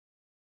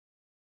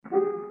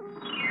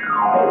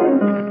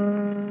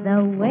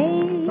The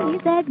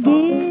wave that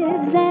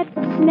gives that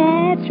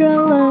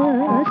natural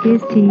look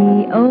is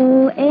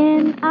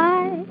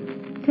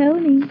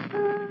Toni.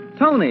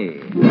 Tony.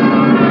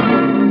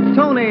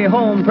 Toni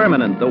Home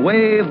Permanent, the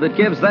wave that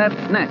gives that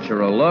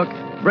natural look,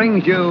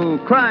 brings you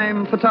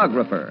Crime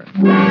Photographer.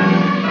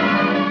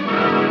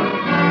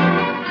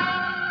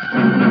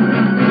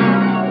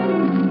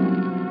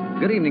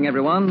 Good evening,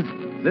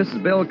 everyone. This is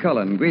Bill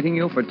Cullen greeting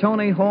you for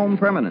Toni Home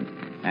Permanent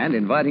and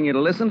inviting you to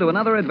listen to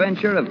another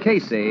adventure of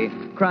Casey,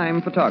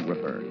 Crime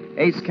Photographer,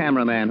 ace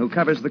cameraman who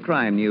covers the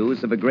crime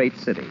news of a great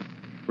city.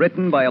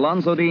 Written by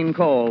Alonzo Dean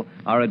Cole,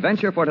 our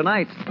adventure for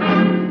tonight,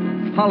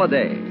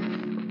 Holiday.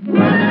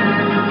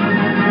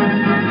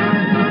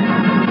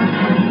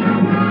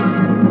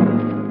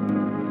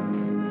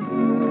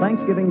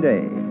 Thanksgiving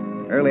Day,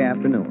 early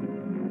afternoon.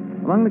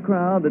 Among the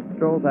crowd that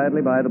strolls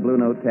idly by the Blue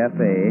Note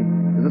Cafe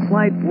is a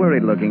slight,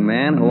 worried-looking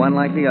man who,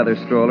 unlike the other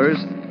strollers,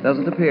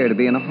 doesn't appear to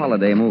be in a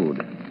holiday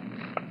mood.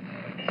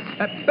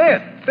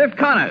 Biff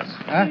Connors.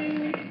 Huh?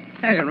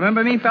 Hey, you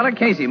remember me, fella?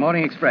 Casey,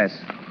 Morning Express.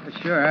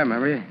 Sure, I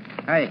remember you.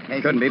 Hi,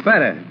 Casey. Couldn't be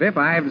better. Biff,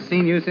 I haven't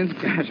seen you since,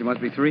 gosh, it must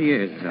be 3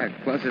 years.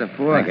 Closer to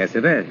 4. I guess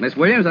it is. Miss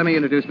Williams, let me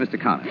introduce Mr.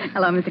 Connors.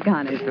 Hello, Mr.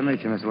 Connors. Nice to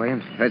meet you, Miss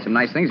Williams. Heard some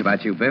nice things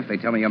about you, Biff. They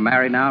tell me you're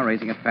married now,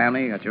 raising a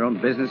family, got your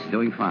own business,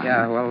 doing fine.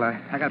 Yeah, well,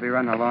 I gotta be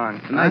running along.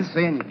 It's nice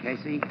seeing you,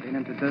 Casey. Being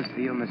introduced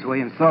to you, Miss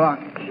Williams. So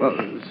long. Well,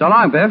 so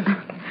long, Biff.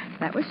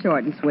 That was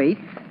short and sweet.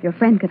 Your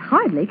friend could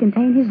hardly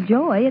contain his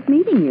joy at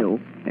meeting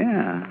you.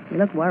 Yeah. You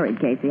look worried,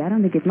 Casey. I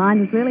don't think his mind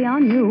was really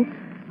on you.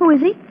 Who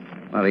is he?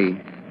 Well, he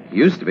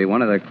used to be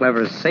one of the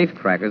cleverest safe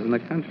crackers in the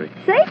country.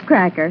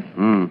 Safecracker.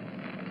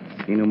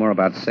 He knew more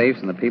about safes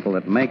than the people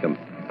that make them.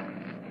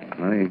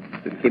 Well, he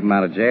didn't keep him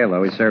out of jail,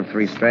 though. He served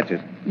 3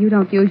 stretches. You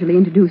don't usually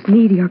introduce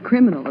me to your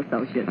criminal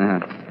associates.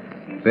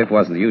 Biff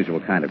wasn't the usual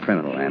kind of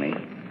criminal, Annie.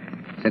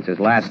 Since his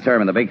last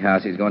term in the big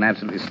house, he's going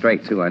absolutely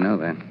straight, too. I know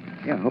that.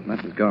 Yeah, I hope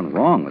nothing's gone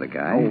wrong with the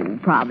guy. Oh,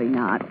 probably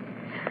not.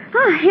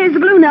 Ah, here's the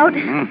Blue Note.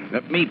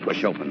 Let me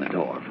push open the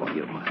door for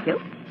you. You?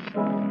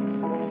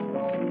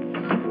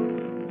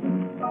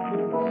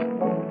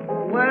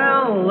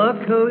 Well, look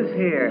who's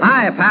here.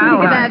 Hi, pal.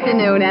 Good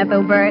afternoon,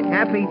 Ethelbert.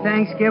 Happy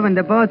Thanksgiving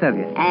to both of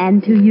you.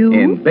 And to you?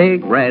 In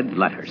big red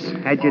letters.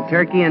 Had your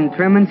turkey and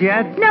trimmings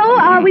yet?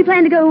 No, we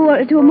plan to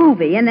go to a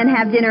movie and then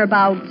have dinner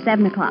about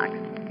 7 o'clock.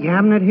 You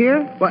having it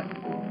here? What?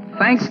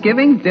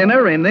 Thanksgiving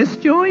dinner in this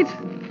joint?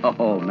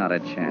 Oh, not a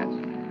chance.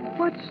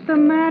 What's the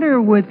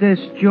matter with this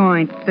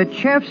joint? The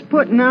chef's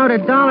putting out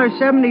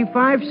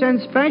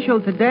 $1.75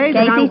 special today.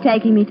 Casey's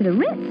taking me to the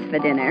Ritz for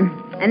dinner.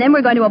 And then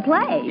we're going to a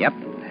play. Yep.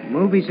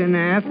 Movies in the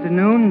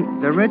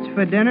afternoon, the Ritz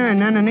for dinner, and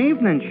then an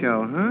evening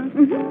show, huh?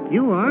 Mm-hmm.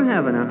 You are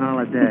having a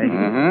holiday.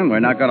 We're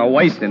not going to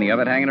waste any of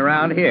it hanging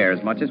around here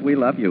as much as we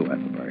love you,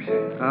 Ethelbert.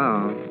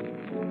 Oh.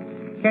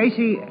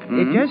 Casey,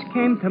 it just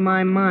came to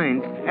my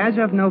mind. As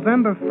of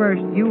November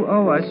 1st, you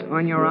owe us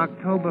on your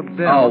October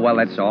bill. Oh, well,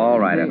 that's all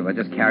right, Ethelbert.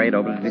 Just carry it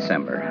over to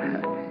December.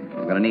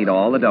 I'm going to need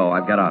all the dough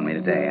I've got on me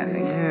today, I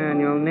think. Yeah, and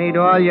you'll need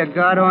all you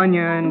got on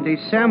you in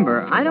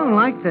December. I don't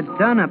like to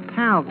dun a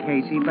pal,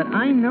 Casey, but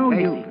I know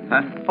you...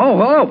 Huh? Oh,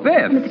 hello,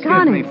 Biff. Mr. Excuse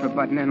Connors. me for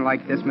butting in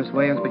like this, Miss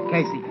Williams, but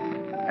Casey,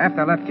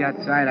 after I left you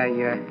outside, I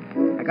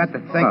got to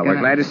thinking... Well, we're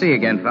glad to see you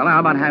again, fella. How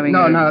about having...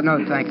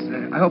 No, thanks.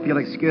 I hope you'll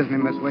excuse me,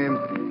 Miss Williams.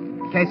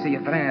 Casey,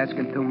 if I ain't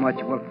asking too much,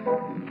 will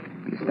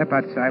you step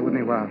outside with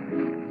me while...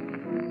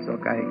 So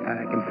I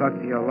can talk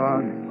to you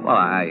alone? Well,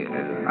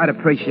 I'd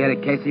appreciate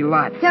it, Casey,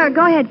 lots. Sure,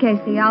 go ahead,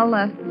 Casey. I'll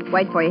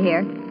wait for you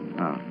here.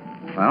 Oh,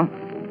 well,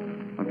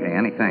 okay,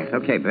 Annie, thanks.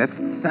 Okay, Biff.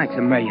 Thanks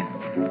a million.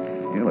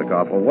 You look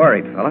awful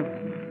worried, fella.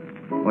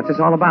 What's this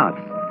all about?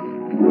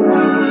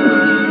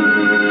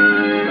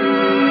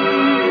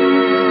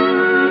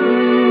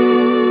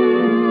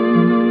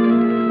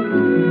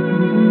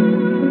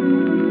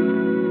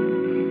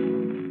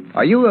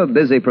 Are you a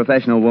busy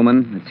professional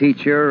woman, a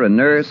teacher, a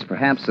nurse,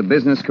 perhaps a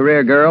business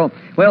career girl?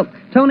 Well,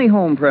 Toni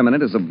Home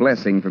Permanent is a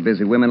blessing for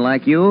busy women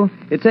like you.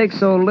 It takes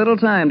so little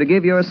time to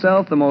give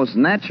yourself the most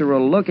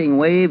natural-looking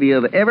wave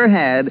you've ever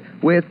had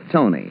with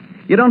Toni.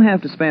 You don't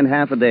have to spend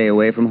half a day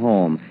away from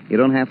home. You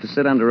don't have to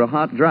sit under a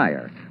hot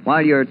dryer.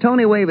 While your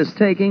Toni wave is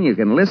taking, you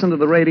can listen to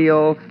the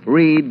radio,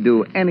 read,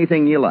 do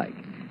anything you like.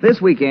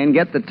 This weekend,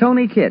 get the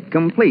Toni Kit,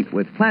 complete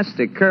with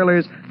plastic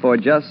curlers for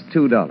just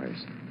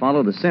 $2.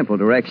 Follow the simple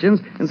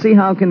directions and see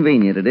how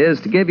convenient it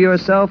is to give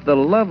yourself the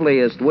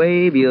loveliest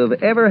wave you've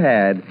ever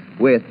had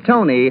with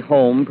Toni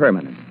Home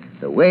Permanent.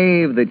 The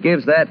wave that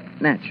gives that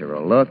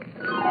natural look.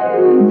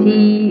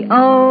 Toni.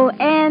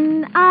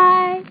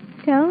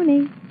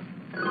 Toni.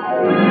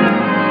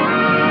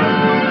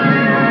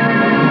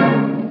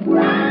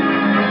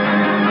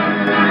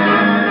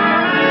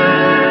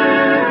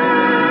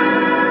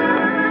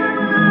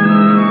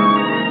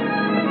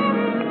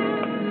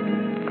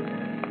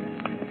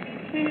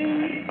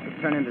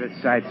 Turn into the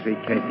side street,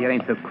 Casey. It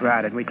ain't too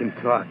crowded. We can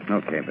talk.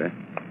 Okay, Biff.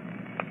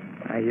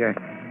 I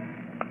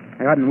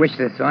oughtn't wish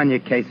this on you,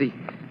 Casey.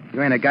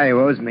 You ain't a guy who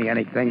owes me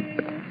anything.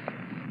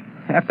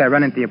 But after I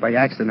run into you by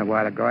accident a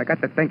while ago, I got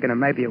to thinking that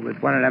maybe it was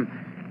one of them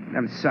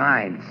Them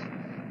signs.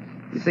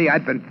 You see,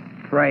 I've been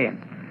praying.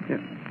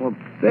 Well,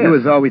 You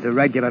was always a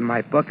regular in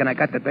my book, and I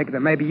got to think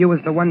that maybe you was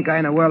the one guy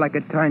in the world I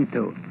could turn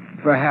to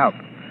for help.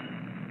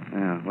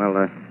 Yeah, well,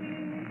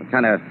 what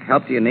kind of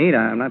help do you need?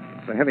 I'm not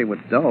so heavy with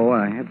dough.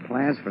 I had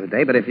plans for the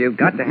day, but if you've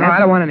got to have... No, I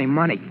don't want any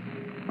money.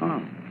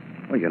 Oh.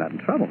 Well, you're not in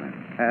trouble, then.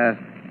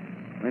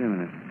 Wait a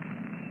minute.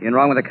 You in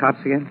wrong with the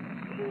cops again?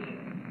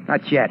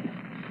 Not yet.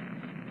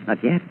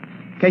 Not yet.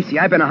 Casey,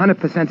 I've been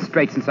 100%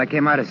 straight since I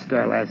came out of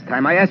stir last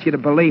time. I ask you to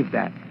believe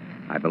that.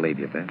 I believe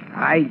you, Biff.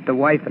 The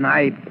wife and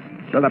I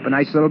built up a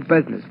nice little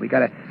business. We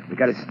got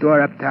a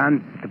store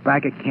uptown,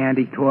 tobacco,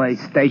 candy, toys,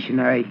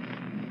 stationery.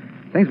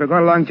 Things were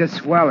going along just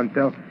swell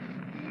until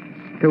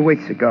 2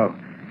 weeks ago.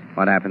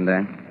 What happened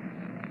then?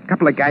 A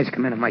couple of guys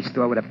come into my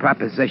store with a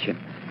proposition.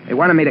 They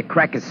wanted me to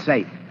crack a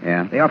safe.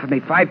 Yeah? They offered me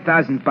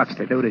 $5,000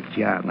 to do the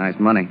job. Nice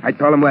money. I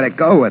told them where to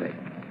go with it.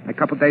 And a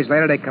couple of days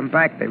later, they come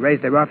back. They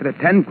raised their offer to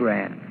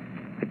 $10,000.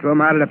 I threw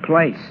them out of the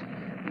place.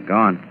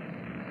 Gone.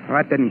 Well,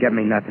 that didn't get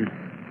me nothing.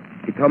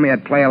 He told me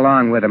I'd play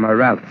along with him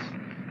or else.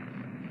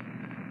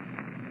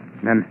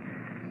 And then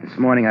this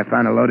morning I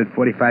found a loaded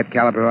 .45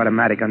 caliber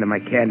automatic under my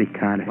candy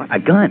counter. What? A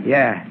gun?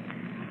 Yeah.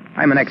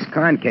 I'm an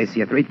ex-con,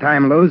 Casey, a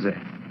 3-time loser.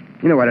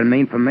 You know what it'd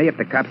mean for me if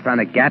the cops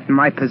found a gat in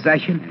my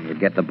possession? You'd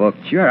get the book.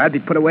 Sure, I'd be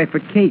put away for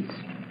keeps.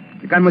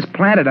 The gun was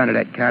planted under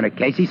that counter,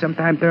 Casey,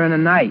 sometime during the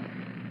night.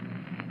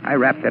 I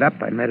wrapped it up.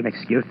 I made an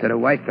excuse to the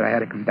wife that I had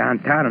to come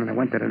downtown, and I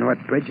went to the North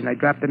Bridge, and I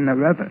dropped it in the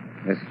river.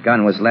 This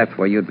gun was left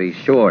where you'd be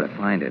sure to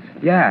find it.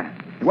 Yeah.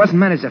 It wasn't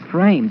meant as a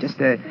frame, just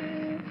as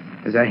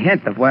a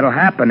hint of what'll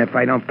happen if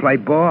I don't play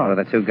ball. Well,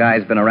 the two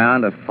guys been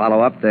around to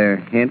follow up their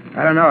hint?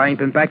 I don't know. I ain't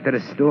been back to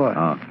the store.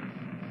 Oh.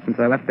 Since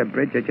I left the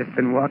bridge, I've just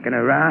been walking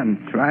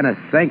around trying to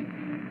think.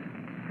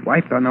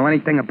 Wife don't know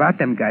anything about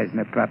them guys in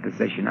the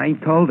proposition. I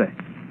ain't told her.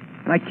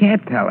 And I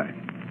can't tell her.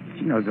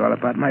 She knows all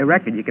about my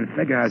record. You can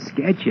figure how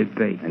scared she'd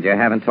be. And you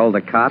haven't told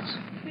the cops?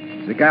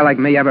 Does a guy like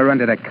me ever run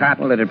to the cop?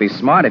 Well, it'd be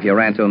smart if you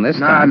ran to them this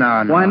time.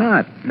 No. Why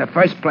not? In the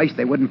first place,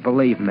 they wouldn't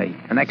believe me.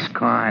 An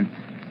ex-con.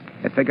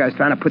 They figure I was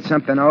trying to put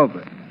something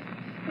over.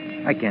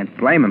 I can't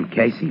blame them,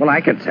 Casey. Well,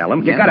 I can tell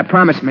them. You gotta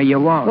promise me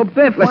you won't. Well,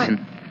 Biff,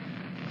 listen.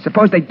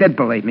 Suppose they did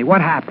believe me.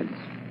 What happens?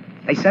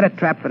 They set a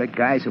trap for the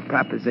guys who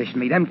propositioned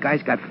me. Them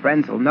guys got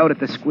friends who'll know that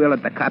the squeal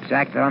that the cops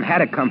acted on had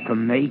to come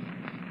from me.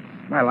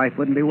 My life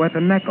wouldn't be worth a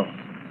nickel.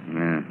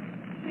 Yeah.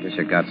 Guess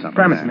you got something.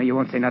 Promise there. me you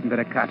won't say nothing to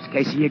the cops,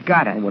 Casey. You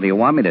got it. Well, what do you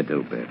want me to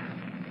do, Biff?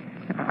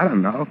 I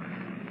don't know.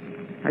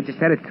 I just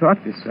had to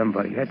talk to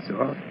somebody, that's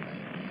all.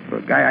 For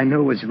a guy I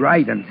knew was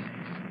right, and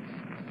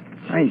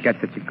I ain't got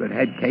such a good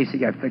head,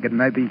 Casey. I figured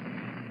maybe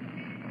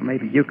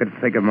you could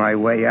figure my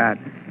way out.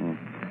 Well,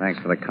 thanks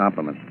for the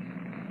compliment.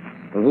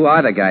 Well, who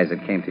are the guys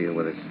that came to you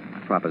with this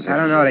proposition? I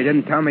don't know. They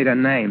didn't tell me their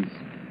names.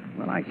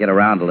 Well, I get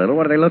around a little.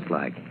 What do they look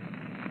like?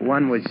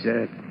 One was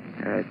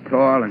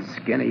tall and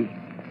skinny,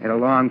 had a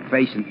long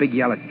face and big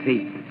yellow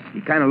teeth.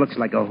 He kind of looks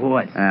like a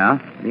horse. Yeah?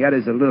 And the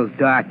other's a little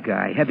dark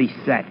guy, heavy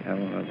set.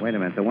 Wait a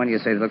minute. The one you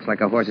say looks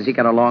like a horse, has he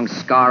got a long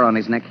scar on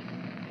his neck?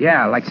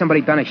 Yeah, like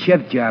somebody done a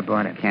shiv job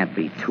on it. Can't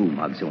be two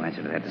mugs who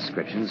answer to that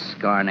description.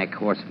 Scar neck,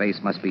 horse face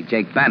must be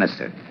Jake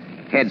Bannister.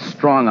 Head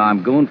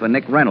strong-arm goon for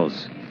Nick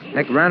Reynolds.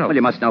 Nick Reynolds? Well,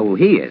 you must know who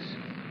he is.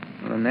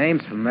 Well, the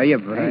name's familiar,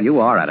 but... Hey, you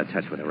are out of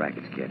touch with the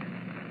rackets, kid.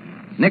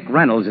 Nick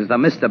Reynolds is the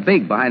Mr.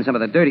 Big behind some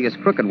of the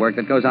dirtiest crooked work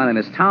that goes on in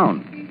this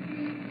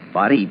town.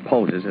 But he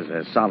poses as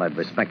a solid,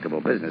 respectable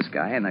business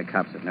guy, and the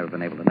cops have never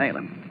been able to nail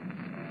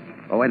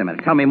him. Oh, wait a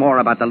minute. Tell me more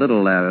about the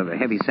little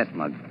heavy-set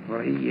mug. Well,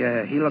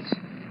 he looks...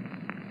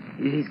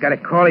 He's got a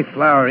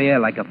cauliflower ear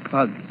like a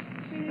pug.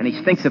 And he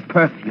stinks of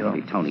perfume.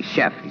 Hey, Tony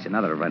Sheff. He's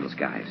another of Reynolds'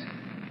 guys.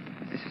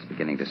 This is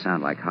beginning to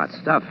sound like hot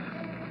stuff.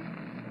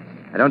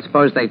 I don't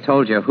suppose they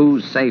told you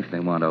whose safe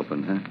they want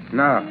opened, huh?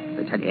 No.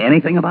 They tell you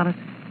anything about it?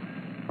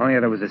 Only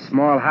there was a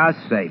small house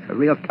safe, a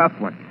real tough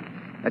one.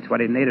 That's what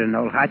he needed, an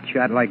old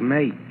hotshot like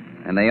me.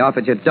 And they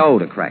offered you dough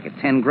to crack it,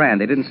 $10,000.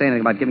 They didn't say anything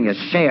about giving you a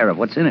share of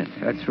what's in it.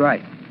 That's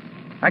right.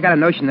 I got a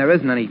notion there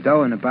isn't any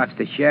dough in the box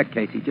to share,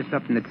 Casey. Just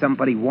something that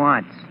somebody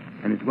wants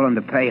and is willing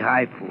to pay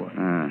high for.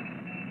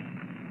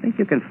 Think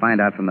you can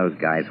find out from those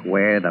guys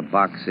where the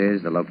box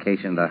is, the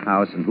location of the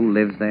house, and who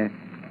lives there?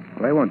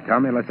 Well, they won't tell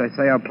me unless I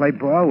say I'll play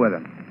ball with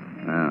them.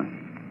 Oh.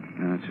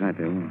 That's right,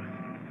 they won't.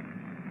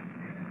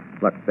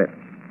 Look, Biff,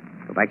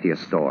 go back to your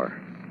store.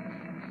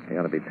 They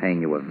ought to be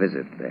paying you a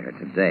visit there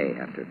today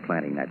after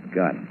planting that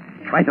gun.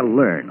 Try to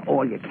learn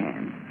all you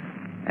can.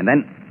 And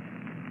then...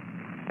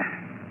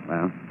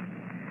 Well,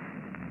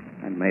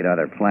 I've made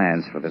other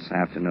plans for this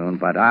afternoon,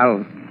 but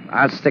I'll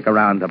stick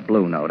around the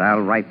Blue Note.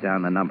 I'll write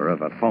down the number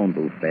of a phone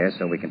booth there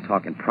so we can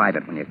talk in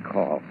private when you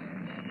call.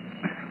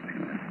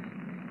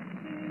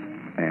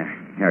 There,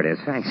 here it is.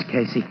 Thanks,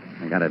 Casey.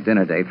 I got a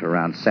dinner date for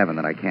around 7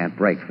 that I can't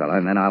break, fella,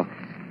 and then I'll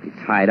be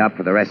tied up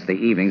for the rest of the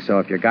evening, so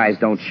if your guys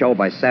don't show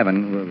by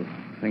 7, well,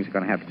 things are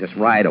going to have to just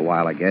ride a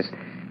while, I guess.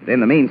 But in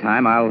the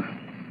meantime, I'll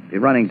be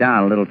running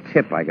down a little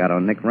tip I got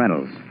on Nick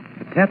Reynolds.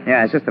 A tip?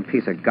 Yeah, it's just a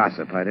piece of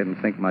gossip I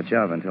didn't think much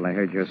of until I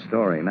heard your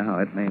story. Now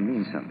it may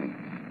mean something.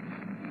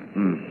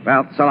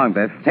 Well, so long,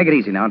 Biff. Take it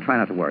easy now and try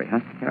not to worry, huh?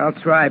 I'll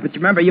try, but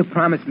remember, you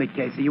promised me,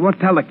 Casey. You won't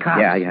tell the cops.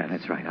 Yeah,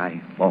 that's right.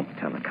 I won't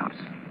tell the cops.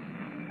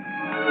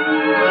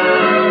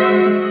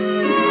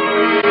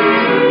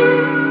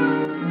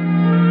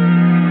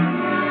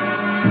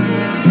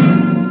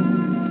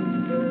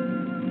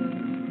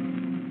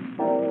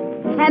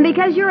 And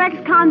because your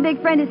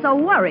ex-convict friend is so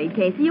worried,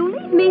 Casey, you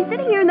leave me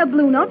sitting here in the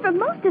Blue Note for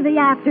most of the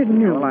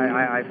afternoon. Well,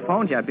 I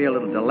phoned you. I'd be a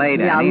little delayed,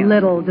 Yeah, Annie. a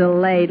little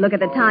delayed. Look at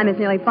the time. It's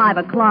nearly 5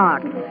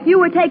 o'clock. You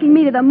were taking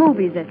me to the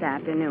movies this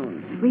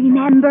afternoon.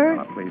 Remember?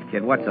 Oh, please,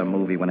 kid. What's a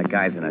movie when a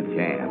guy's in a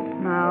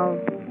jam? Oh,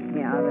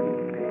 yeah,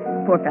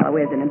 the poor fellow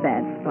is in a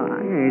bad spot.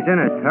 Yeah, he's in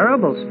a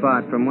terrible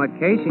spot from what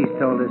Casey's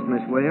told us,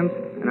 Miss Williams.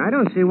 And I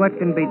don't see what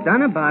can be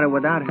done about it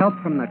without help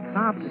from the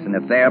cops. And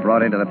if they're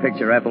brought into the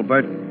picture,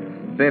 Ethelbert,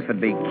 Biff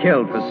would be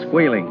killed for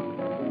squealing.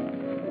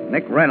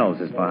 Nick Reynolds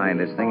is behind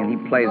this thing, and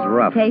he plays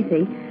rough.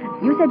 Casey,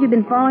 you said you'd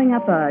been following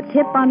up a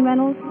tip on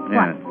Reynolds?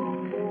 Yeah.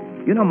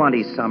 What? You know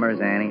Monty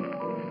Summers, Annie?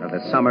 Or the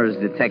Summers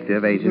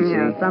Detective Agency?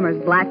 Yeah, Summers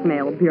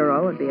Blackmail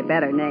Bureau would be a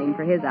better name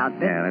for his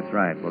outfit. Yeah, that's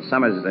right. Well,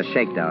 Summers is a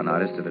shakedown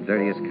artist of the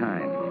dirtiest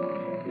kind.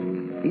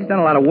 He's done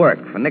a lot of work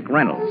for Nick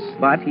Reynolds,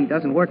 but he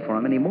doesn't work for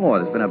him anymore.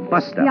 There's been a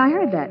bust-up. Yeah, I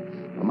heard that.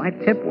 Well, my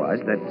tip was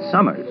that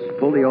Summers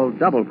pulled the old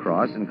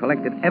double-cross and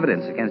collected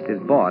evidence against his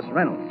boss,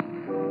 Reynolds,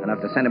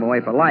 enough to send him away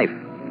for life.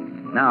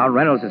 Now,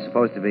 Reynolds is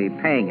supposed to be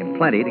paying him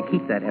plenty to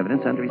keep that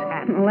evidence under his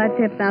hat. Well, that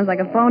tip sounds like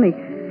a phony.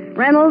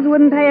 Reynolds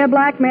wouldn't pay a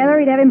blackmailer.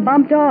 He'd have him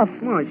bumped off.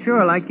 Well,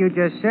 sure, like you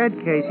just said,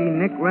 Casey,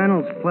 Nick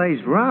Reynolds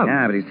plays rough.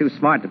 Yeah, but he's too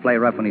smart to play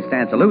rough when he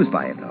stands to lose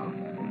by it, though.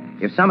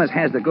 If Summers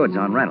has the goods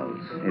on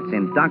Reynolds, it's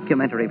in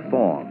documentary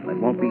form. It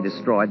won't be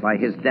destroyed by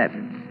his death.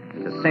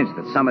 It's a cinch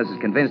that Summers has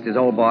convinced his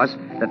old boss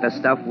that the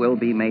stuff will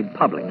be made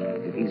public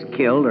if he's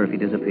killed or if he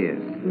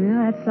disappears.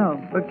 Yeah, that's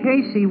so. But,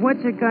 Casey,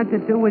 what's it got to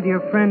do with your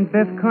friend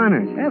Biff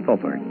Connors?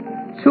 Ethelbert,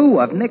 2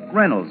 of Nick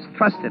Reynolds'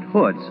 trusted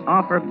hoods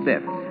offer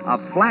Biff a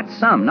flat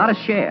sum, not a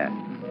share,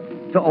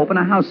 to open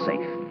a house safe.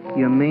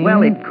 You mean?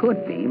 Well, it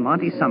could be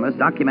Monty Summers'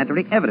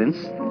 documentary evidence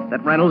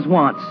that Reynolds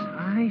wants.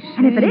 I see.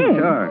 And if it is,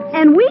 Sure.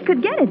 and we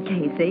could get it,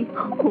 Casey.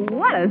 Oh,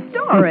 what a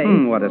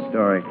story. What a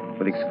story.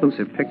 With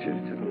exclusive pictures,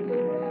 too.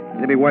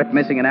 It'd be worth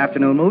missing an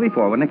afternoon movie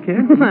for, wouldn't it,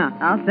 kid? Well,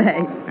 I'll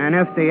say. And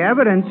if the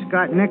evidence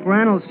got Nick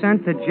Reynolds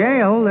sent to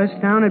jail, this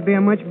town would be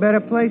a much better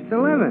place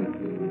to live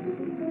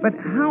in. But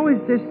how is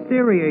this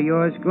theory of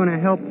yours going to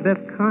help Biff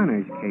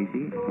Connors,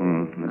 Casey?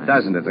 It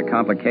doesn't. It's a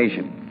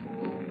complication.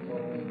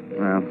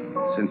 Well,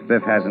 since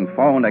Biff hasn't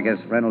phoned, I guess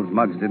Reynolds'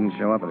 mugs didn't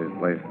show up at his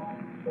place.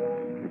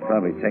 He's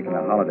probably taking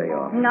a holiday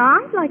off. No,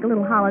 I'd like a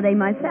little holiday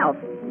myself.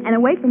 And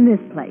away from this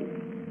place.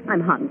 I'm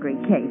hungry,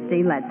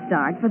 Casey. Let's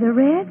start for the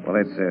Ritz. Well,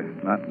 it's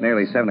not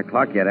nearly 7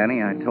 o'clock yet,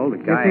 Annie. I told the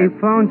guy... If he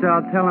phones,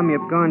 I'll tell him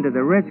you've gone to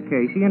the Ritz,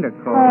 Casey, and a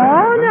call.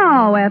 Oh,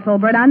 no,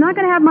 Ethelbert. I'm not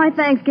going to have my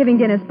Thanksgiving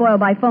dinner spoiled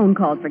by phone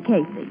calls for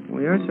Casey.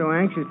 Well, you're so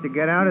anxious to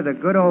get out of the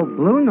good old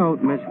Blue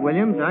Note, Miss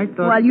Williams, I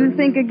thought... Well, you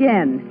think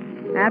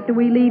again. After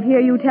we leave here,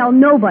 you tell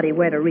nobody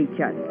where to reach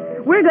us.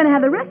 We're going to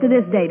have the rest of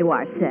this day to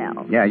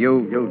ourselves. Yeah,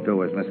 you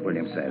do as Miss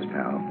Williams says,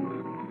 pal.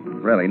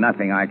 Really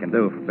nothing I can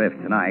do for Biff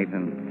tonight,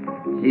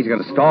 and he's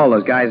going to stall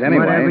those guys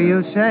anyway. Whatever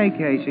you say,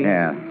 Casey.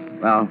 Yeah.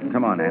 Well,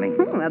 come on, Annie.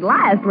 At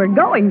last, we're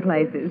going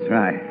places. That's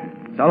right.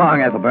 So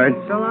long, Ethelbert.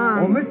 So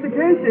long. Mr.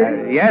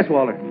 Casey. Yes,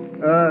 Walter.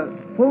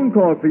 Phone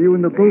call for you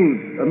in the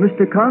booth.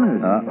 Mr.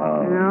 Connors.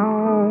 Uh-oh.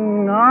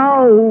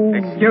 No.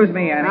 Excuse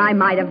me, Annie. I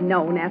might have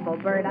known,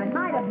 Ethelbert. I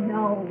might have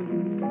known.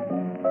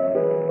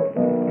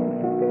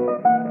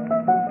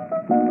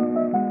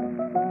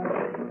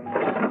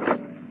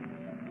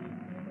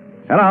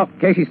 Hello,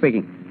 Casey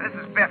speaking. This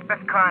is Biff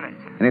Connors.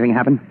 Anything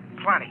happen?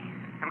 Plenty.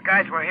 Them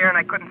guys were here, and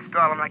I couldn't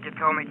stall them like you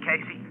told me,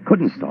 Casey.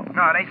 Couldn't stall him.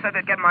 No, they said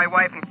they'd get my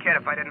wife and kid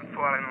if I didn't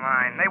fall in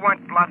line. They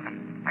weren't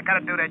bluffing. I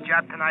gotta do their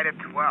job tonight at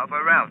 12,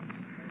 or else.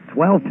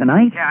 12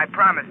 tonight? Yeah, I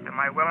promised them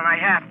I will, and I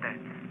have to.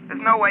 There's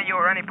no way you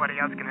or anybody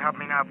else can help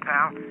me now,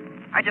 pal.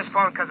 I just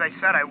phoned because I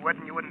said I would,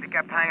 and you wouldn't have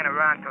kept hanging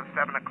around till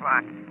 7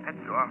 o'clock. That's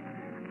all.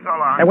 So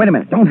long. Hey, wait a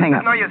minute. Don't hang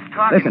up. There's no use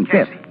talking, Listen,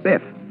 Biff, Casey.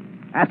 Biff.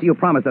 After you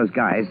promised those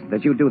guys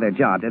that you'd do their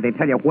job, did they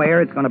tell you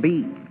where it's going to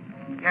be?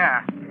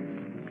 Yeah.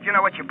 But you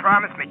know what you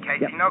promised me,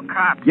 Casey. Yep. No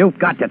cops. You've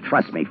got to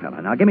trust me,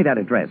 fella. Now, give me that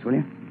address, will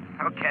you?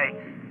 Okay.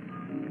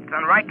 It's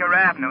on Riker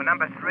Avenue,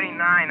 number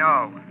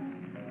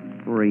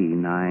 390.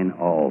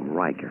 390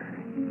 Riker.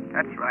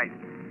 That's right.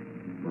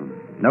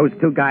 Those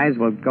 2 guys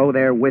will go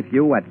there with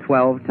you at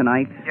 12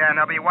 tonight? Yeah, and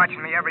they'll be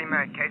watching me every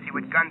minute, Casey,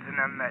 with guns in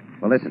their mitts.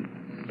 Well, listen.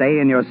 Stay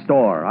in your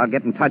store. I'll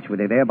get in touch with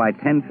you there by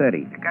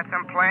 10:30. You got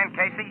some plan,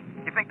 Casey?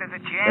 You think there's a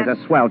chance? There's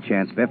a swell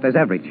chance, Biff. There's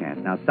every chance.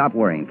 Now, stop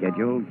worrying, kid.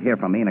 You'll hear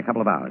from me in a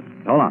couple of hours.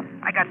 Hold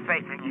on. I got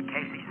faith in you,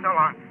 Casey. So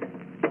long.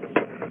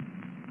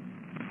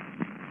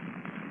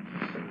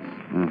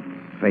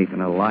 Faith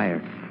in a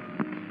liar.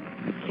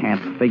 I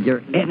can't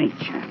figure any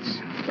chance.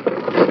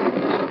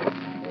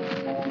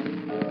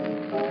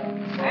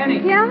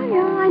 Yeah,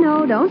 I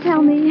know. Don't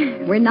tell me.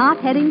 We're not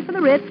heading for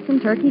the Ritz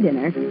and turkey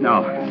dinner.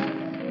 No.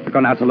 We're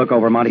going out to look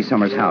over Monty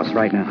Summers' house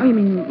right Oh, now. you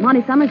mean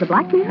Monty Summers, the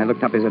blacksmith? I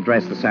looked up his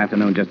address this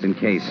afternoon just in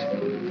case.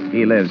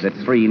 He lives at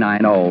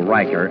 390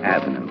 Riker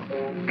Avenue.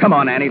 Come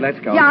on, Annie, let's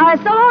go. Yeah,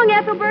 so long,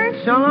 Ethelbert.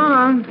 So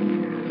long.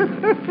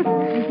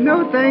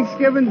 No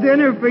Thanksgiving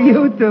dinner for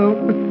you two.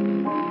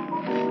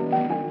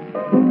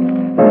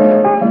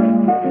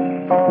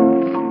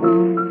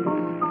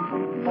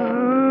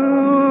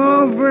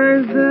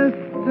 Over the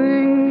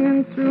thing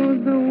and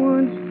through the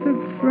woods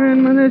to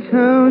grandmother's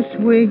house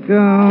we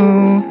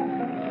go.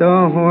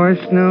 The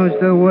horse knows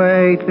the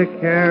way to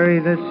carry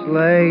the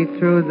sleigh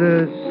through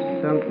the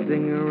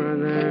something or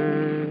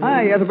other.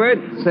 Hi, Ethelbert.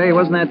 Say,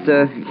 wasn't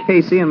that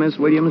Casey and Miss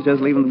Williams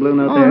just leaving the Blue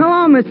Note Oh, there?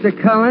 hello, Mr.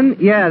 Cullen.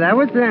 Yeah, that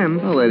was them.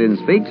 Oh, they didn't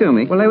speak to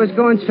me. Well, they was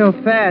going so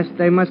fast,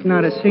 they must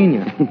not have seen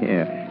you.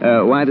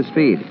 Yeah. Why the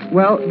speed?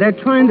 Well, they're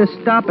trying to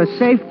stop a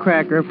safe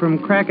cracker from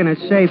cracking a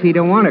safe he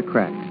don't want to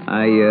crack.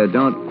 I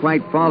don't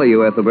quite follow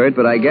you, Ethelbert,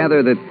 but I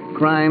gather that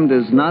crime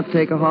does not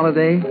take a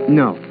holiday?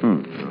 No.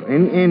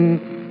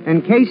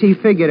 And Casey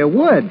figured it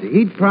would.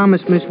 He'd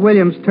promised Miss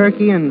Williams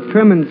turkey and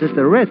trimmings at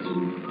the Ritz.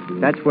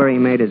 That's where he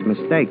made his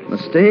mistake.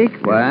 Mistake?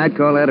 Why, I'd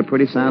call that a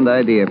pretty sound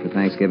idea for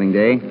Thanksgiving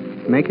Day.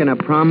 Making a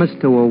promise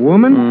to a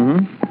woman?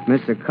 Mm-hmm.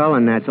 Mr.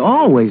 Cullen, that's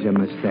always a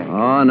mistake.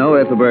 Oh, no,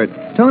 Ethelbert.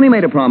 Tony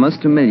made a promise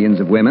to millions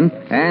of women,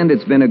 and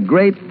it's been a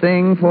great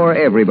thing for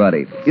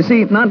everybody. You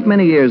see, not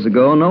many years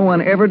ago, no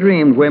one ever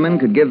dreamed women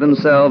could give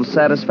themselves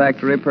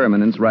satisfactory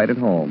permanence right at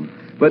home.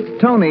 But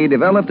Tony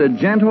developed a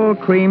gentle,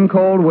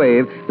 cream-cold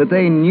wave that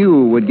they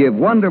knew would give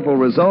wonderful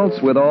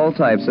results with all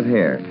types of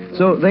hair.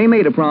 So they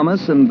made a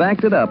promise and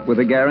backed it up with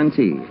a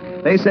guarantee.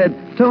 They said,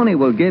 Tony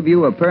will give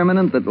you a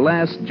permanent that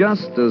lasts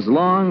just as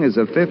long as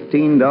a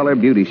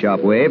 $15 beauty shop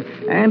wave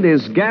and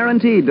is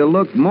guaranteed to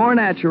look more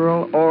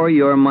natural or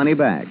your money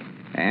back.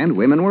 And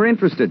women were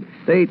interested.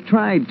 They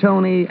tried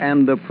Tony,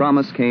 and the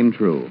promise came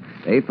true.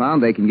 They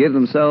found they can give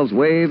themselves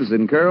waves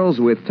and curls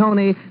with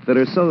Tony that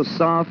are so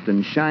soft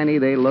and shiny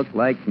they look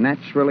like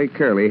naturally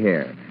curly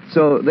hair.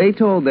 So they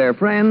told their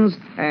friends,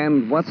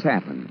 and what's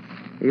happened?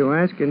 Are you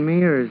asking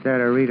me, or is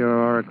that a Rita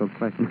Oracle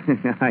question?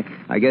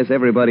 I guess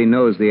everybody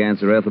knows the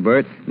answer,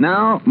 Ethelbert.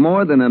 Now,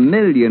 more than 1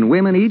 million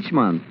women each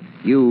month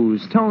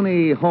use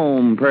Tony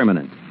Home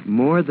Permanent.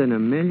 More than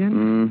 1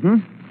 million? Mm-hmm.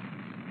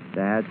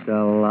 That's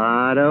a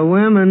lot of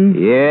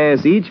women.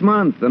 Yes, each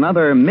month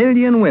another 1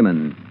 million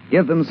women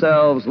give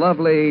themselves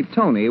lovely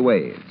Tony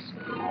waves.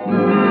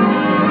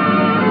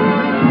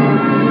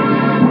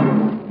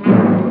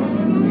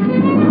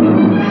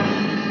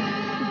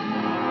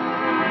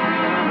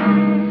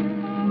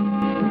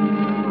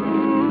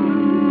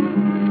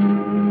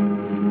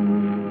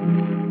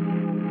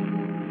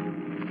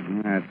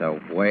 That's a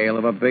whale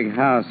of a big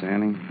house,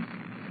 Annie.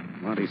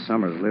 Monty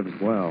Summers lives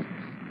well.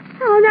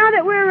 Oh, now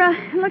that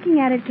we're looking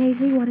at it,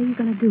 Casey, what are you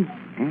going to do?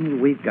 Annie,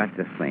 we've got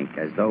to think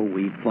as though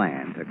we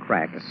plan to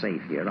crack a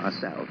safe here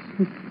ourselves.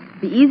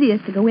 The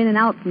easiest to go in and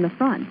out from the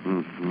front.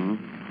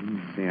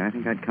 Mm-hmm. See, I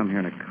think I'd come here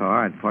in a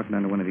car. I'd park it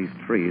under one of these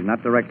trees.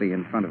 Not directly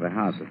in front of the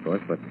house, of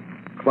course, but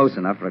close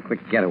enough for a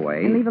quick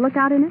getaway. And leave a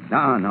lookout in it? No,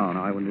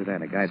 I wouldn't do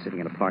that. A guy sitting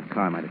in a parked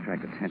car might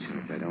attract attention,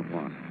 which I don't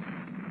want.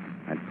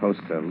 I'd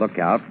post a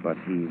lookout, but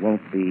he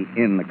won't be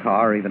in the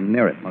car or even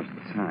near it most of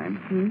the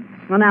time.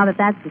 Well, now that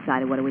that's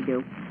decided, what do we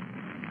do?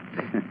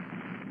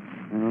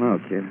 I don't know,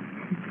 kid.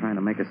 Trying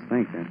to make us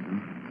think, that's all.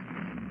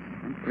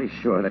 I'm pretty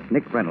sure that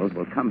Nick Reynolds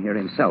will come here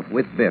himself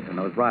with Biff and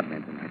those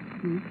rodmen tonight.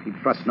 He'd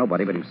trust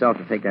nobody but himself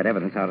to take that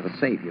evidence out of the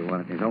safe. He'll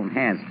want it in his own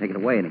hands to take it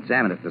away and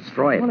examine it,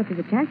 destroy it. Well, if there's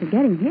a chance of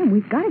getting him,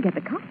 we've got to get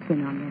the cops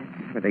in on this.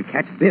 But they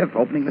catch Biff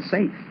opening the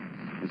safe.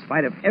 In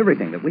spite of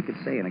everything that we could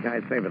say in a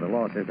guy's favor, the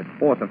law says that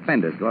fourth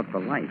offenders go up for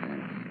life.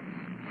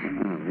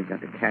 We've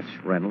got to catch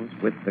Reynolds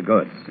with the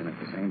goods and at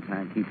the same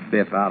time keep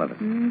Biff out of it.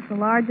 It's a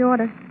large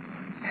order.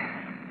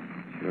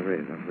 Sure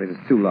is. I'm afraid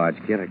it's too large,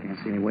 kid. I can't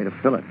see any way to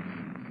fill it.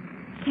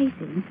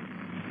 Casey,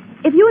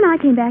 if you and I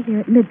came back here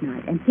at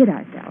midnight and hid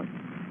ourselves,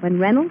 when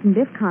Reynolds and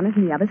Biff Connors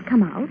and the others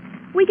come out,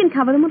 we can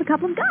cover them with a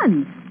couple of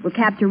guns. We'll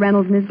capture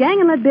Reynolds and his gang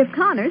and let Biff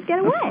Connors get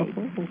away.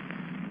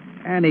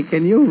 Annie,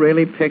 can you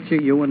really picture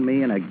you and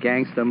me in a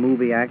gangster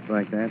movie act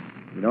like that?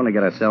 We'd only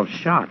get ourselves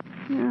shot.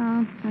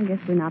 No, I guess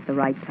we're not the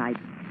right type.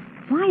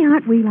 Why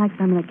aren't we like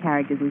some of the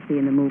characters we see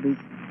in the movies?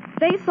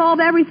 They solve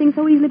everything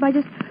so easily by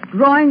just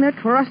drawing their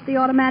trusty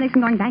automatics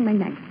and going bang, bang,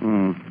 bang.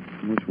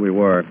 Wish we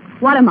were.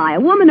 What am I, a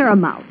woman or a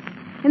mouse?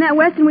 In that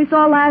Western we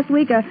saw last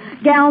week, a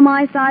gal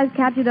my size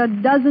captured a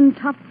dozen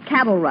tough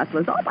cattle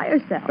rustlers all by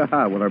herself.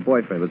 Well, her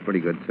boyfriend was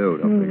pretty good, too,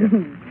 don't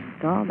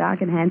forget. Tall,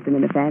 dark, and handsome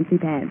in the fancy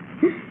pants.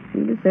 He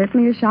was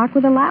certainly a shock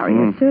with a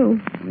lariat, too.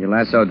 He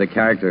lassoed the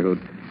character who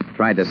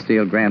tried to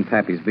steal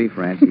Grandpappy's beef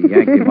ranch. He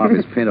yanked him off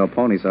his pinto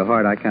pony so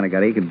hard I kind of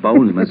got aching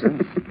bones myself.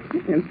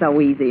 It's so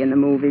easy in the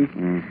movies.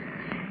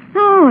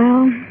 Oh,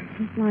 well,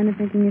 this line of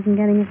thinking isn't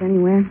getting us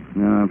anywhere.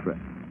 No,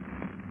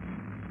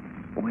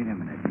 wait a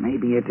minute.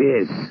 Maybe it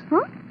is.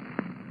 Huh?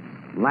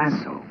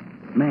 Lasso.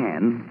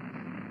 Man.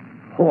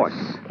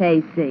 Horse.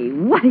 Casey,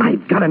 what are you...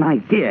 I've got an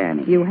idea,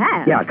 Annie. You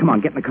have? Yeah, come on,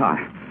 get in the car.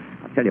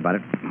 I'll tell you about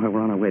it. We're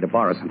on our way to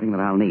borrow something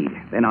that I'll need.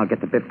 Then I'll get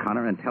to Biff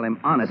Connor and tell him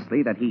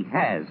honestly that he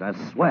has a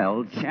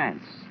swell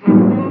chance.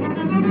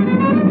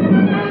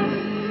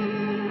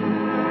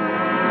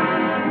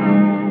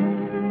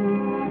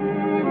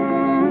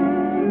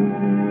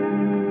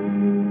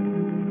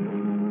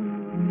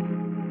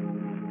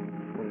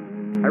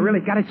 really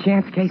got a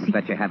chance, Casey?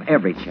 Bet you have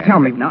every chance. Tell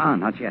me. No,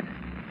 not yet.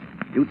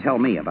 You tell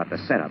me about the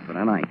setup for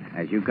tonight,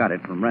 as you got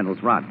it from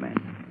Reynolds' Rodman.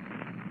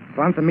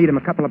 Well, I'm to meet him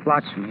a couple of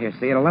blocks from here,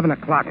 see, at 11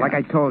 o'clock, like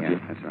I told you.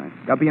 That's right.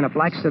 They'll be in a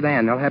black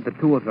sedan. They'll have the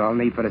tools they'll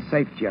need for the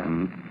safe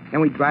job.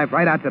 Then we drive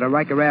right out to the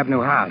Riker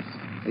Avenue house.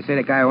 They say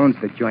the guy who owns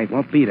the joint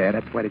won't be there.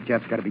 That's why the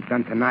job's got to be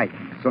done tonight.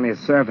 There's only a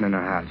servant in the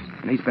house,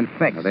 and he's been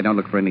fixed. Well, they don't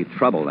look for any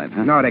trouble then,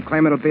 huh? No, they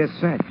claim it'll be a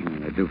cinch.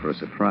 They're due for a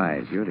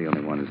surprise. You're the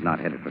only one who's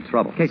not headed for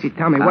trouble. Casey,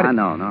 tell me what...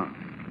 No.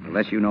 The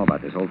less you know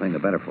about this whole thing, the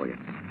better for you.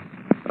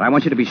 But I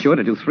want you to be sure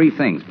to do 3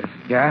 things, Biff.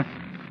 Yeah?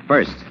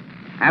 First,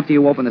 after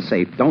you open the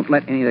safe, don't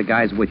let any of the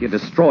guys with you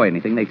destroy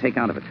anything they take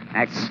out of it.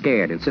 Act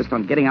scared. Insist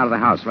on getting out of the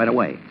house right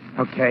away.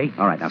 Okay.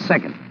 All right, now,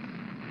 second,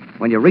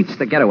 when you reach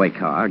the getaway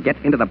car, get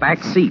into the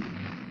back seat.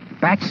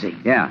 Back seat?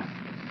 Yeah.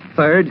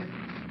 Third,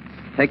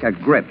 take a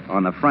grip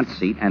on the front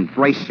seat and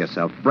brace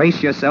yourself.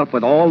 Brace yourself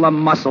with all the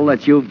muscle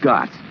that you've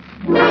got.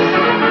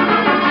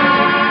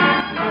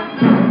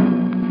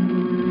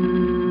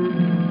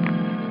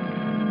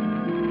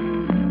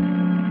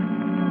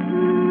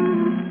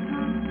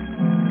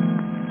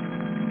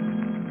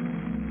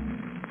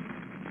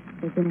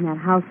 They've been in that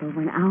house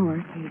over an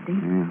hour, Casey.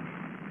 Yeah.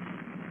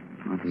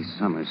 Monty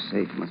Summers'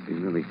 safe must be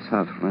really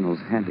tough.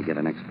 Reynolds had to get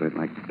an expert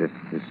like Biff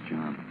for this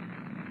job.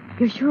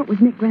 You're sure it was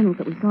Nick Reynolds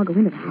that we saw go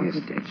into the house?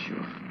 Yes, dead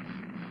sure.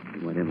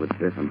 He went in with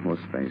Biff and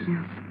Horseface.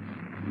 Yeah.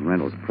 And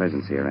Reynolds'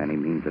 presence here, Annie,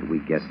 means that we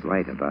guessed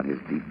right about his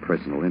deep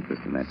personal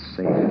interest in that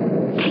safe.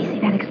 Casey,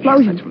 that Yes,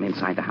 explosion. that's from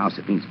inside the house.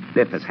 It means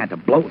Biff has had to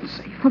blow the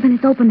safe. Well, then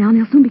it's open now, and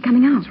they'll soon be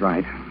coming out. That's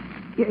right.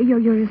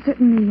 You're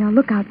certain the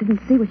lookout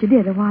didn't see what you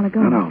did a while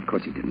ago? No, of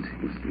course he didn't.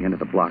 He was at the end of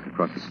the block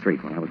across the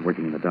street when I was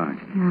working in the dark.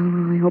 Yeah,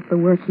 well, I hope the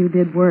work you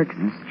did works.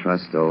 Let's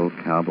trust old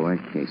cowboy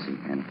Casey.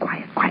 And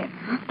quiet.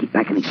 Keep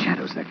back in these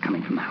shadows. They're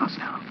coming from the house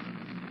now.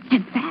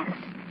 And fast.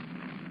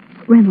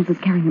 Reynolds is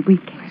carrying a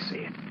briefcase. I see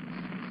it.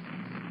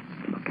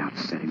 The lookout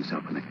set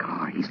himself in the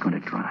car. He's going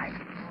to drive.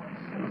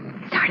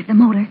 Started the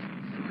motor.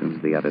 As soon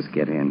as the others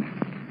get in,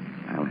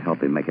 I'll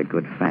help him make a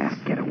good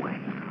fast getaway.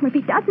 Well, if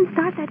he doesn't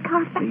start that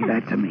car fast... Leave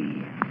that to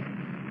me.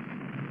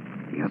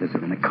 The others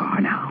are in the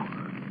car now.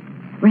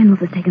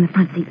 Reynolds is taking the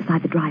front seat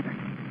beside the driver.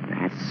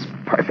 That's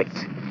perfect.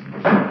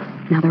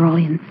 Now they're all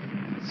in.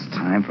 It's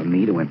time for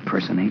me to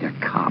impersonate a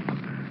cop.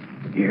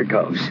 Here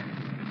goes.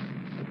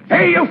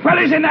 Hey, you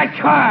fellas in that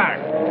car!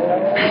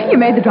 You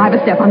made the driver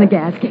step on the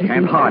gas, Casey.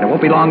 Camp hard. It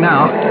won't be long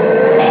now.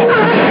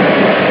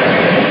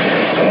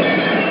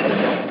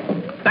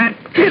 That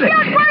did it!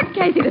 It worked,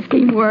 Casey. The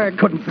scheme worked.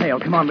 Couldn't fail.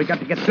 Come on, we got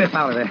to get Biff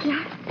out of there.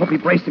 Hope he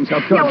braced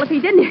himself good. Yeah, well, if he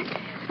didn't...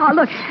 Oh,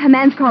 look, a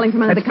man's crawling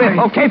from under It's the car. Biff.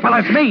 Okay, fella,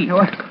 it's me.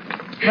 What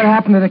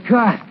happened to the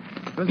car?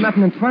 There's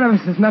nothing in front of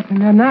us. There's nothing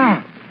there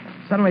now.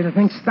 Suddenly the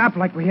thing stopped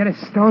like we hit a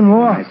stone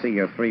wall. I see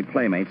your 3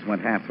 playmates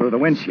went half through the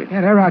windshield.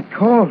 Yeah, they're out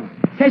cold.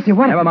 Casey,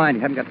 what... Never mind.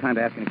 You haven't got time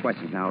to ask any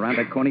questions now. Around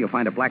that corner, you'll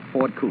find a black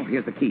Ford coupe.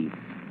 Here's the key.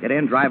 Get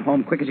in, drive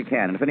home quick as you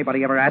can. And if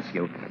anybody ever asks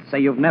you, say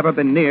you've never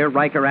been near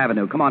Riker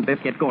Avenue. Come on,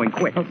 Biff, get going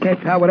quick. Okay,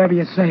 pal, whatever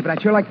you say, but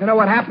I'd sure like to know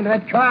what happened to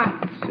that car.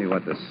 Let's see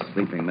what the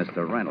sleeping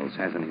Mr. Reynolds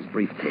has in his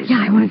briefcase.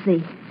 Yeah, I want to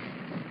see.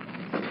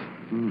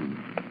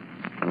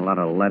 A lot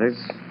of letters,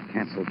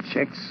 canceled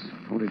checks,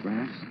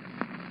 photographs.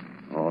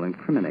 All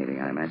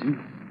incriminating, I imagine.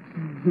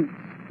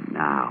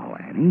 Now,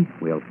 Annie,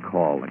 we'll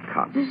call the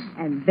cops.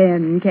 And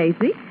then,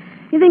 Casey,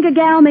 you think a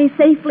gal may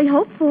safely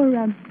hope for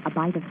a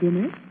bite of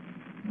dinner?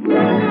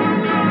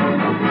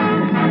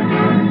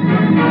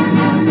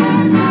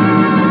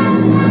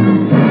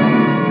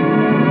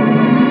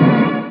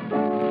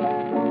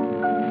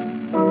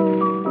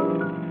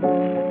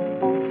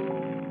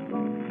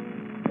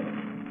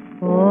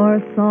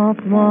 For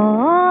soft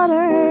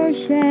water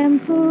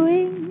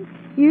shampooing,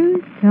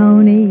 use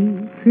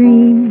Tony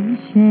Cream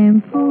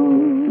Shampoo.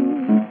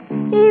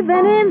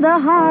 Even in the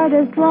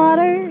hardest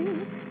water,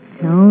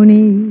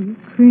 Tony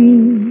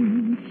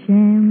Cream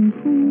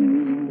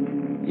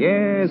Shampoo.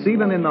 Yes,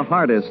 even in the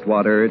hardest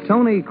water,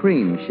 Tony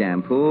Cream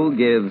Shampoo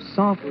gives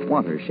soft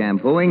water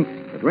shampooing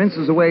that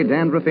rinses away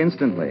dandruff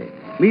instantly.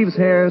 Leaves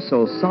hair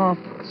so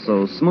soft,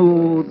 so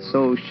smooth,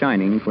 so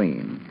shining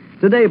clean.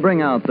 Today,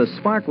 bring out the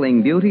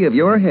sparkling beauty of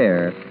your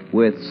hair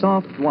with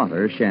soft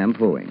water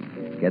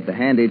shampooing. Get the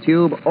handy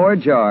tube or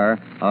jar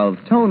of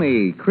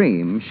Tony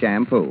Cream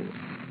Shampoo.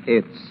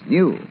 It's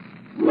new.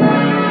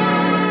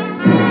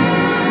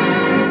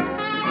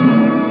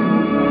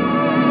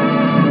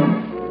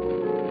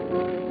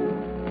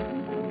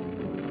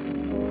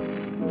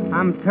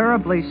 I'm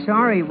terribly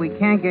sorry we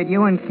can't get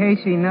you and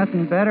Casey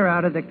nothing better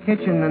out of the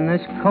kitchen than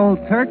this cold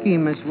turkey,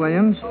 Miss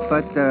Williams.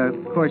 But,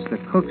 of course, the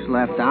cooks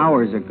left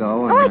hours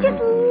ago. Oh, I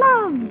just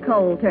love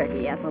cold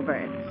turkey,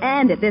 Ethelbert.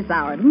 And at this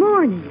hour of the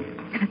morning.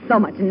 It's so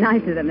much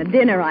nicer than the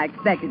dinner I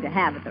expected to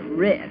have at the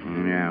Ritz.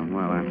 Yeah,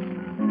 well,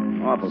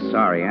 I'm awful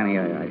sorry, Annie.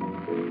 I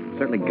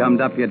certainly gummed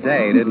up your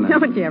day, didn't I?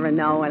 Don't you ever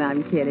know when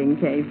I'm kidding,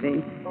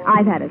 Casey?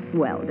 I've had a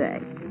swell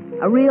day.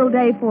 A real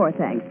day for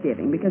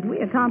Thanksgiving because we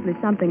accomplished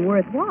something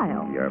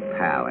worthwhile. Your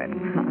pal, Annie.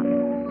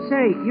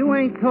 Say, you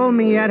ain't told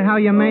me yet how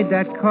you made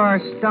that car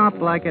stop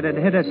like it had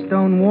hit a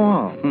stone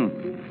wall.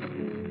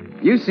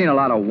 You've seen a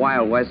lot of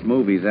Wild West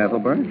movies,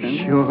 Ethelbert.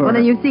 Sure. Well,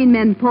 then you've seen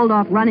men pulled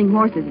off running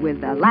horses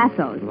with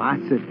lassos.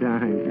 Lots of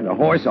times. The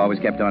horse always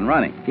kept on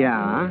running.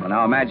 Yeah. Well,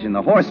 now imagine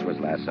the horse was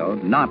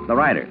lassoed, not the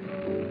rider.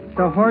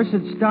 The horse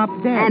had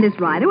stopped dead. And its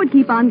rider would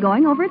keep on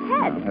going over its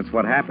head. That's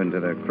what happened to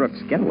the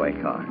Crook's getaway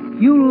car.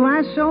 You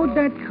lassoed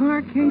that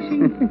car,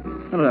 Casey?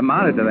 Well, it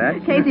amounted to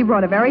that. Casey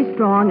brought a very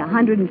strong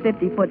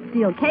 150-foot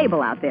steel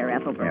cable out there,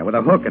 Ethelbert. Yeah, with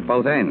a hook at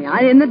both ends. Yeah,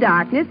 in the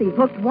darkness, he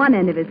hooked one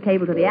end of his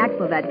cable to the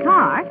axle of that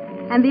car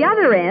and the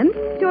other end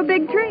to a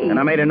big tree. And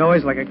I made a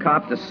noise like a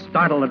cop to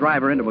startle the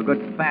driver into a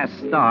good fast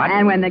start.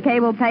 And when the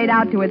cable paid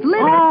out to its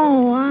limit...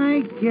 Oh,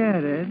 I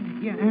get it.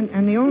 Yeah,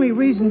 and the only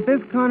reason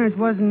Biff Connors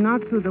wasn't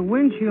knocked through the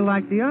windshield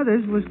like the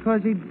others was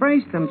because he'd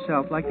braced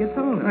himself like you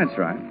told him. That's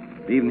right.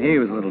 Even he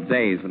was a little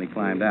dazed when he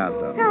climbed out,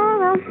 though. Oh,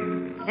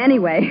 well.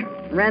 Anyway,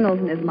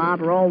 Reynolds and his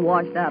mob are all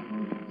washed up,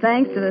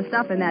 thanks to the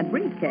stuff in that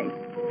briefcase.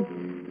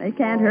 They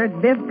can't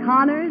hurt Biff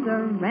Connors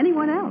or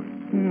anyone else.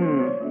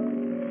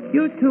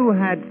 You two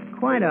had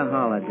quite a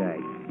holiday.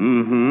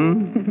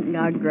 Mm-hmm.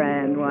 A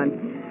grand one.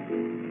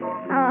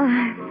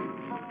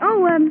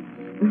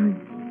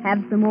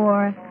 Have some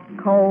more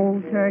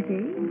cold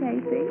turkey,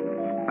 Casey?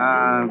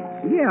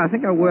 Yeah, I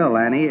think I will,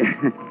 Annie.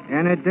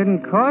 And it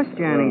didn't cost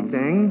you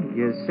anything.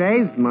 You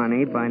saved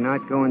money by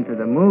not going to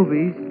the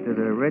movies, to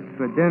the Ritz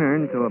for dinner,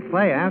 and to a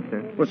play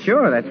after. Well,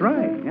 sure, that's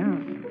right, yeah.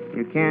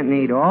 You can't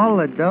need all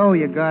the dough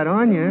you got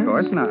on you. Of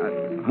course not.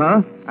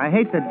 Huh? I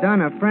hate to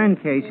dun a friend,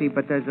 Casey,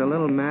 but there's a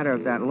little matter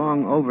of that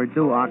long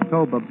overdue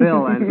October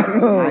bill, and...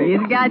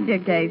 He's got you,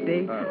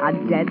 Casey. A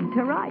dead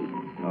to rights.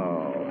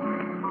 Oh.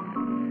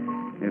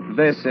 If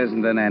this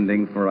isn't an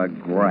ending for a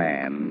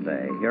grand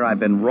day. Here I've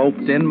been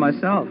roped in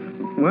myself.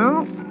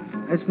 Well,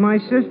 as my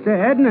sister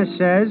Edna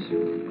says,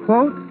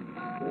 quote,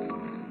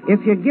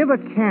 if you give a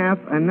calf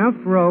enough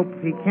rope,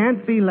 he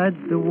can't be led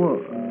to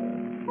wool.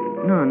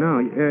 No,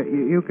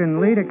 you can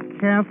lead a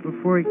calf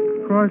before he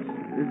crosses...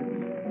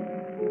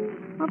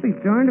 I'll be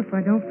darned if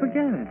I don't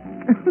forget it.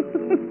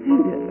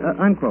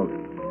 Unquote.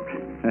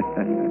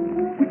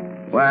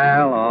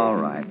 Well, all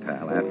right,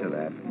 pal, after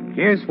that.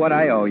 Here's what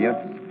I owe you.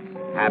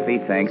 Happy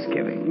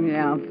Thanksgiving.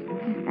 Yeah.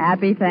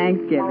 Happy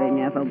Thanksgiving,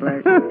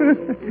 Ethelbert.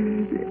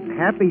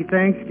 Happy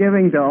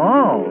Thanksgiving to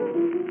all.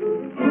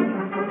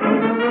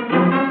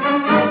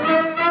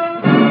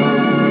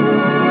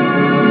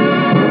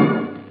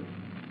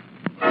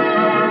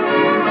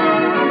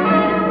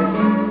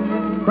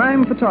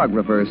 Crime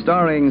Photographer,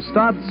 starring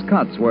Stotts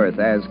Cotsworth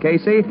as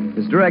Casey,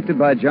 is directed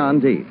by John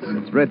Dietz.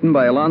 It's written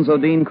by Alonzo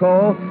Dean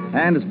Cole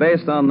and is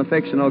based on the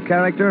fictional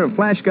character of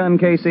Flash Gun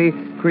Casey,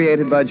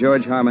 created by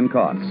George Harmon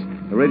Cox.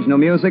 Original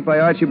music by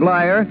Archie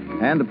Blyer,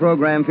 and the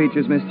program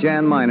features Miss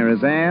Jan Miner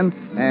as Anne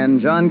and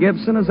John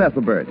Gibson as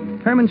Ethelbert.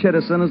 Herman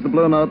Chittison as the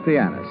Blue Note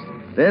pianist.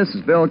 This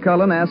is Bill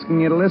Cullen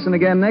asking you to listen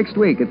again next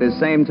week at this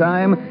same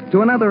time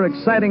to another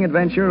exciting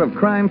adventure of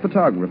Crime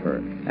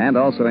Photographer, and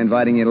also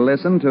inviting you to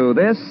listen to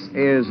This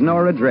is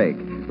Nora Drake,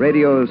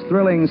 radio's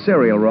thrilling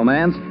serial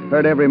romance,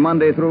 heard every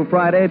Monday through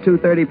Friday,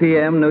 2:30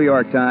 p.m. New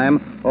York time,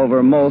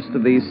 over most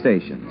of these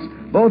stations.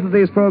 Both of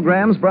these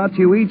programs brought to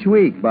you each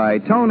week by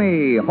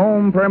Tony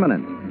Home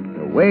Permanent,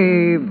 the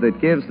wave that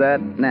gives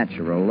that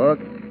natural look,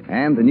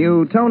 and the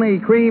new Tony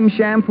Cream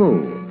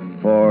Shampoo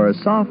for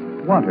soft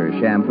water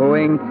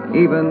shampooing,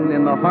 even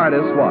in the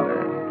hardest water.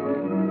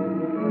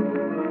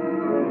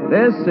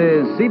 This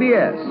is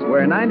CBS,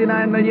 where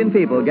 99 million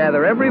people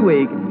gather every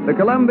week, the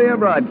Columbia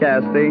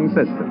Broadcasting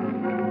System.